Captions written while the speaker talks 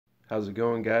How's it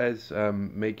going, guys?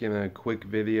 I'm making a quick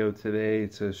video today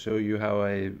to show you how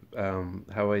I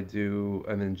do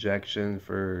an injection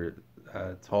for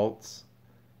Taltz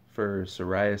for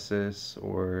psoriasis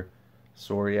or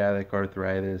psoriatic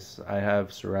arthritis. I have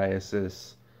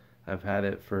psoriasis. I've had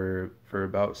it for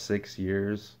about 6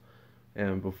 years,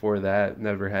 and before that,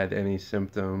 never had any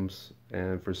symptoms.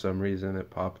 And for some reason, it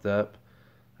popped up.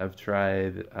 I've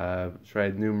tried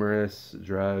numerous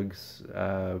drugs.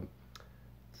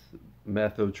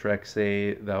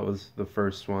 Methotrexate, that was the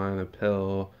first one, a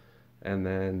pill, and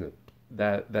then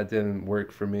that didn't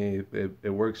work for me. It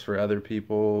works for other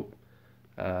people.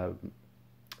 uh,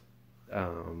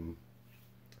 um,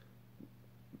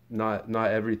 not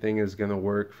everything is going to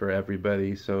work for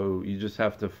everybody, so you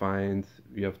have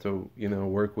to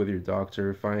work with your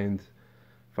doctor, find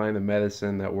a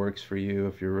medicine that works for you.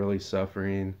 If you're really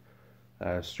suffering,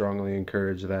 strongly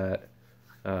encourage that.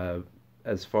 uh,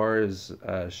 as far as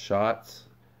shots,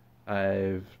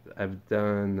 I've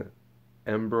done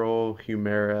Enbrel,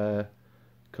 Humira,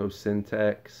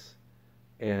 Cosentyx,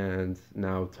 and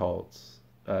now Taltz.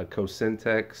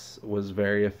 Cosentyx was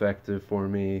very effective for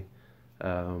me.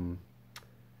 Um,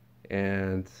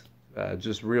 and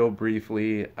just real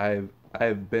briefly,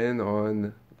 I've been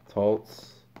on Taltz.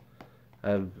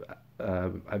 I've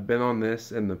I've been on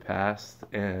this in the past,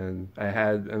 and I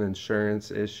had an insurance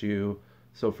issue.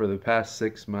 So for the past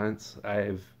 6 months,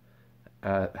 I've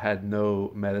had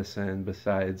no medicine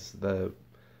besides the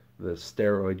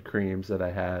steroid creams that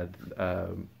I had.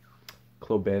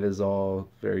 Clobetasol,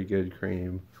 very good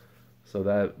cream. So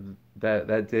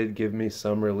that did give me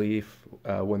some relief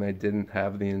when I didn't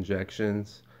have the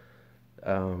injections.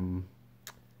 Um,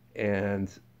 and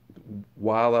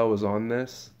while I was on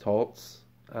this Taltz,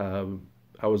 I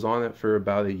was on it for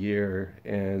about a year,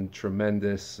 and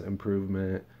tremendous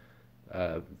improvement.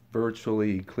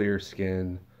 Virtually clear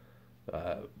skin.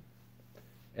 Uh,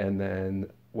 and then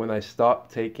when I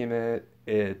stopped taking it,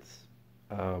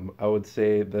 I would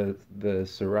say the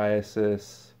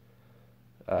psoriasis,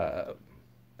 uh,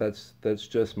 that's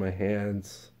just my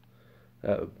hands.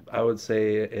 I would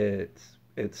say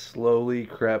it slowly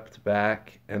crept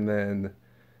back, and then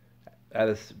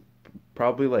at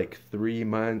probably like 3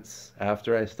 months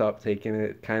after I stopped taking it,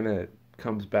 it kind of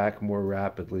comes back more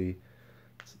rapidly.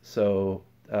 So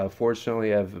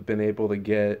fortunately, I've been able to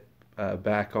get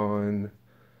back on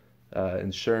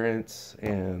insurance,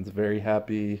 and very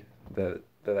happy that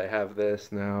I have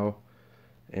this now.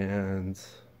 And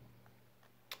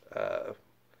uh,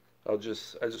 I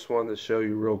just wanted to show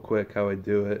you real quick how I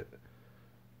do it.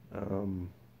 Um,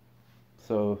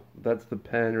 so that's the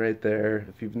pen right there.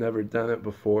 If you've never done it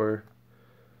before,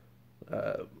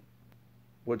 uh,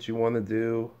 what you want to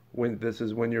do when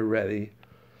you're ready.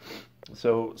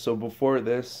 So before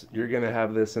this, you're gonna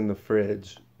have this in the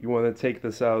fridge. You want to take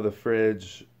this out of the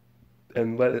fridge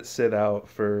and let it sit out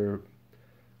for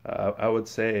I would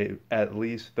say at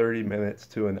least 30 minutes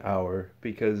to an hour,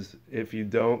 because if you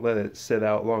don't let it sit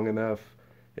out long enough,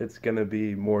 it's gonna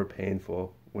be more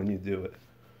painful when you do it.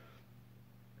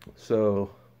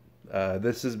 So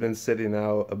this has been sitting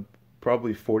out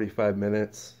probably 45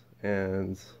 minutes,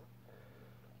 and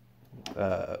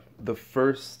the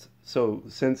first so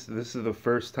since this is the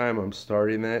first time I'm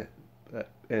starting it,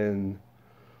 and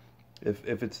if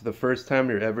it's the first time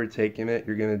you're ever taking it,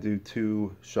 you're gonna do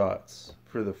 2 shots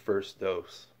for the first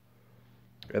dose,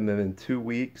 and then in 2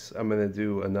 weeks I'm gonna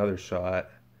do another shot.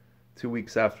 2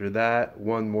 weeks after that,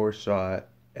 one more shot,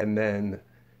 and then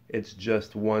it's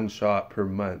just 1 shot per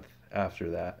month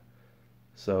after that.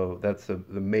 So that's the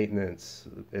maintenance.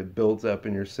 It builds up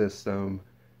in your system,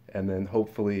 and then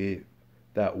hopefully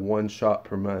that 1 shot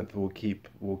per month will keep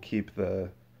the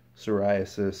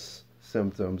psoriasis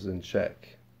symptoms in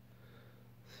check.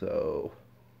 So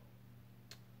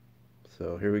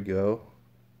here we go.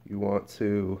 You want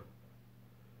to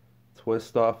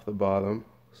twist off the bottom,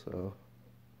 so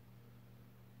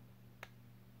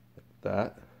like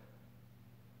that.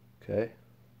 Okay.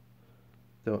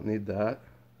 Don't need that.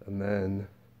 And then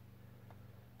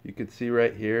you can see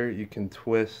right here, you can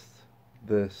twist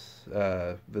this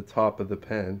the top of the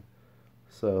pen.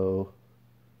 So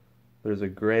there's a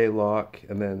gray lock,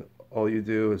 and then all you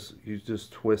do is you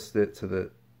just twist it to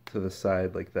the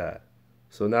side like that.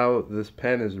 So now this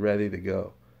pen is ready to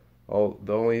go.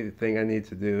 The only thing I need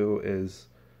to do is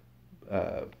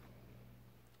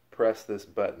press this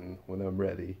button when I'm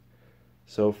ready.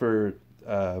 So for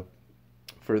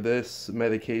this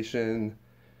medication,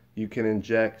 you can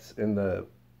inject in the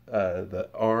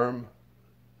arm,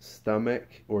 stomach,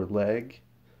 or leg.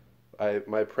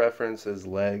 My preference is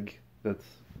leg.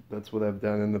 That's what I've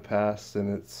done in the past,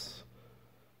 and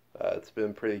It's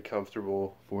been pretty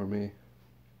comfortable for me.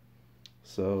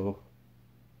 So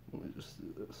let me just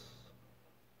do this.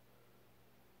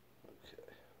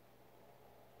 Okay.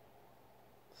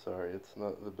 Sorry, it's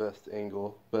not the best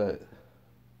angle, but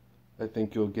I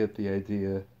think you'll get the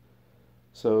idea.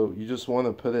 So you just want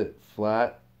to put it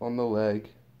flat on the leg,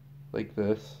 like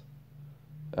this.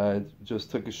 I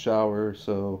just took a shower,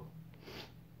 so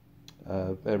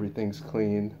everything's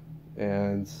clean,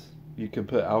 and you can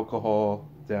put alcohol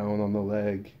down on the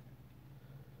leg.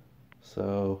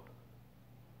 So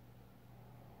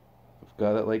I've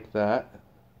got it like that,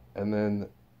 and then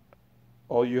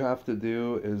all you have to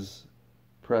do is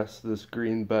press this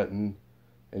green button,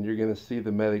 and you're going to see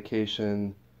the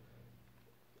medication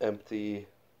empty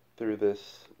through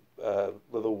this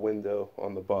little window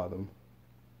on the bottom.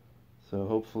 So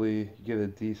hopefully you get a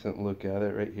decent look at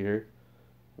it right here.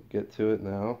 We'll get to it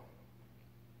now.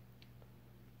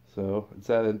 So it's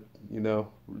at a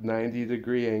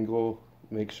 90-degree angle.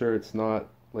 Make sure it's not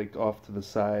like off to the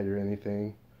side or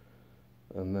anything.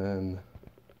 And then,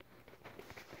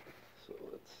 so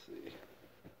let's see.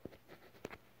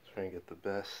 Try and get the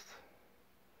best.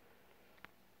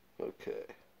 Okay.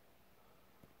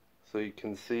 So you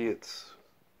can see it's,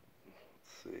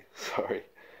 let's see, sorry,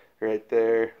 right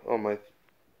there on my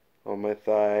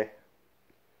thigh.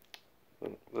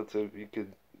 You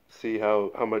could see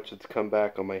how much it's come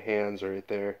back on my hands right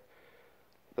there.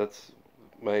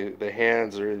 The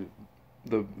hands are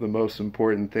the most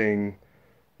important thing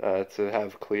to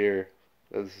have clear,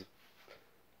 as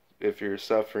if you're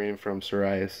suffering from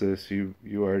psoriasis,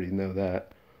 you already know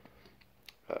that.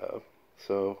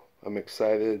 So I'm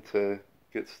excited to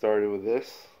get started with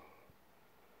this.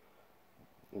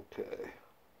 Okay,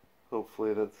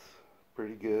 hopefully that's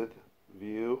pretty good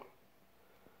view.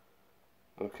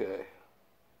 Okay,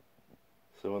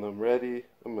 so when I'm ready,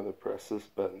 I'm going to press this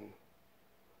button.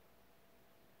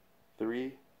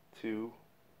 3, 2,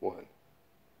 1.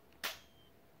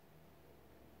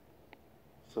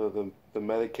 So the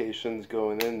medication's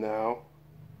going in now,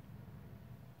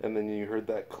 and then you heard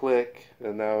that click,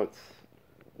 and now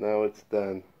it's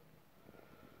done.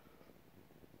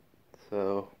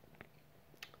 So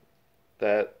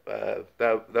that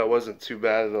wasn't too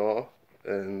bad at all.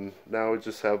 And now we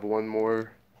just have one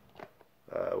more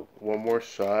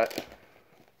shot.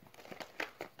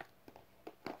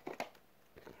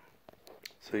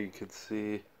 So you could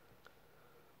see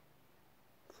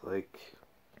it's like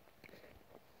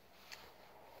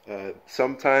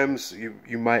sometimes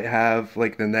you might have,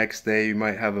 like, the next day you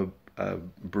might have a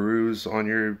bruise on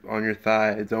your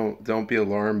thigh. Don't be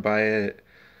alarmed by it.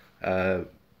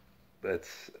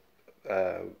 That's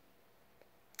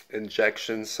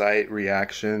injection site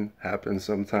reaction happens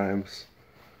sometimes,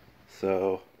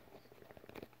 so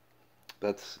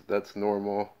that's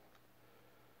normal.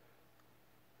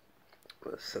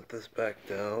 Let's set this back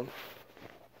down.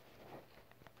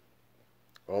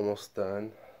 Almost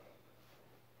done.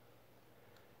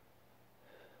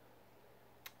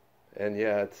 And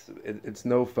yeah, it's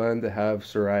no fun to have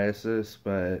psoriasis,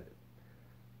 but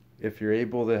if you're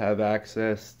able to have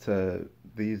access to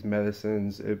these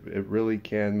medicines, it really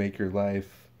can make your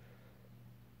life,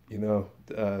 you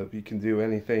can do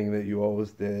anything that you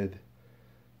always did.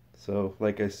 So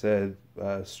like I said,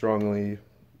 strongly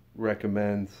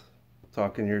recommend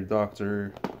talking to your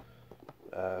doctor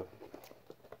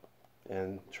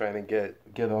and trying to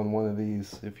get on one of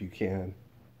these if you can.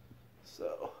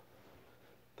 So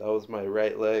that was my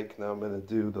right leg. Now I'm going to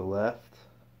do the left.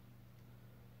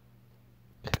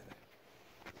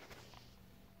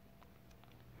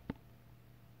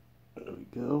 There we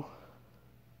go.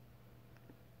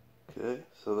 Okay,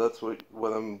 so that's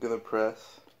what I'm gonna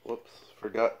press. Whoops,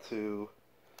 forgot to.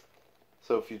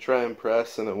 So if you try and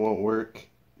press and it won't work,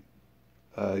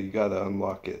 you gotta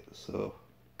unlock it. So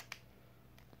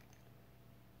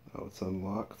now it's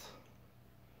unlocked.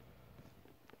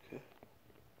 Okay.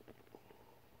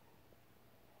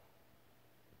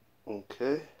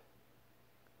 Okay.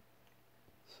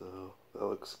 So that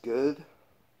looks good.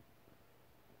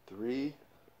 3,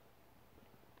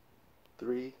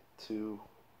 2,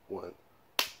 1.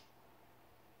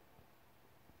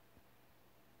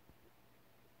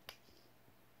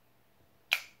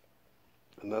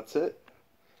 And that's it.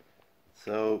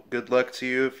 So good luck to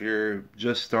you if you're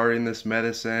just starting this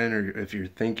medicine or if you're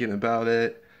thinking about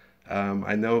it.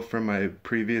 I know from my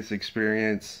previous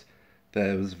experience that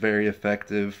it was very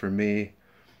effective for me,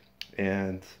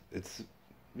 and it's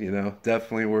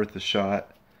definitely worth a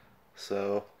shot.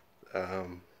 So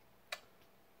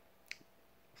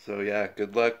so yeah,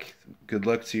 good luck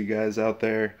to you guys out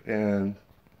there, and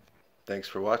thanks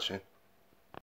for watching.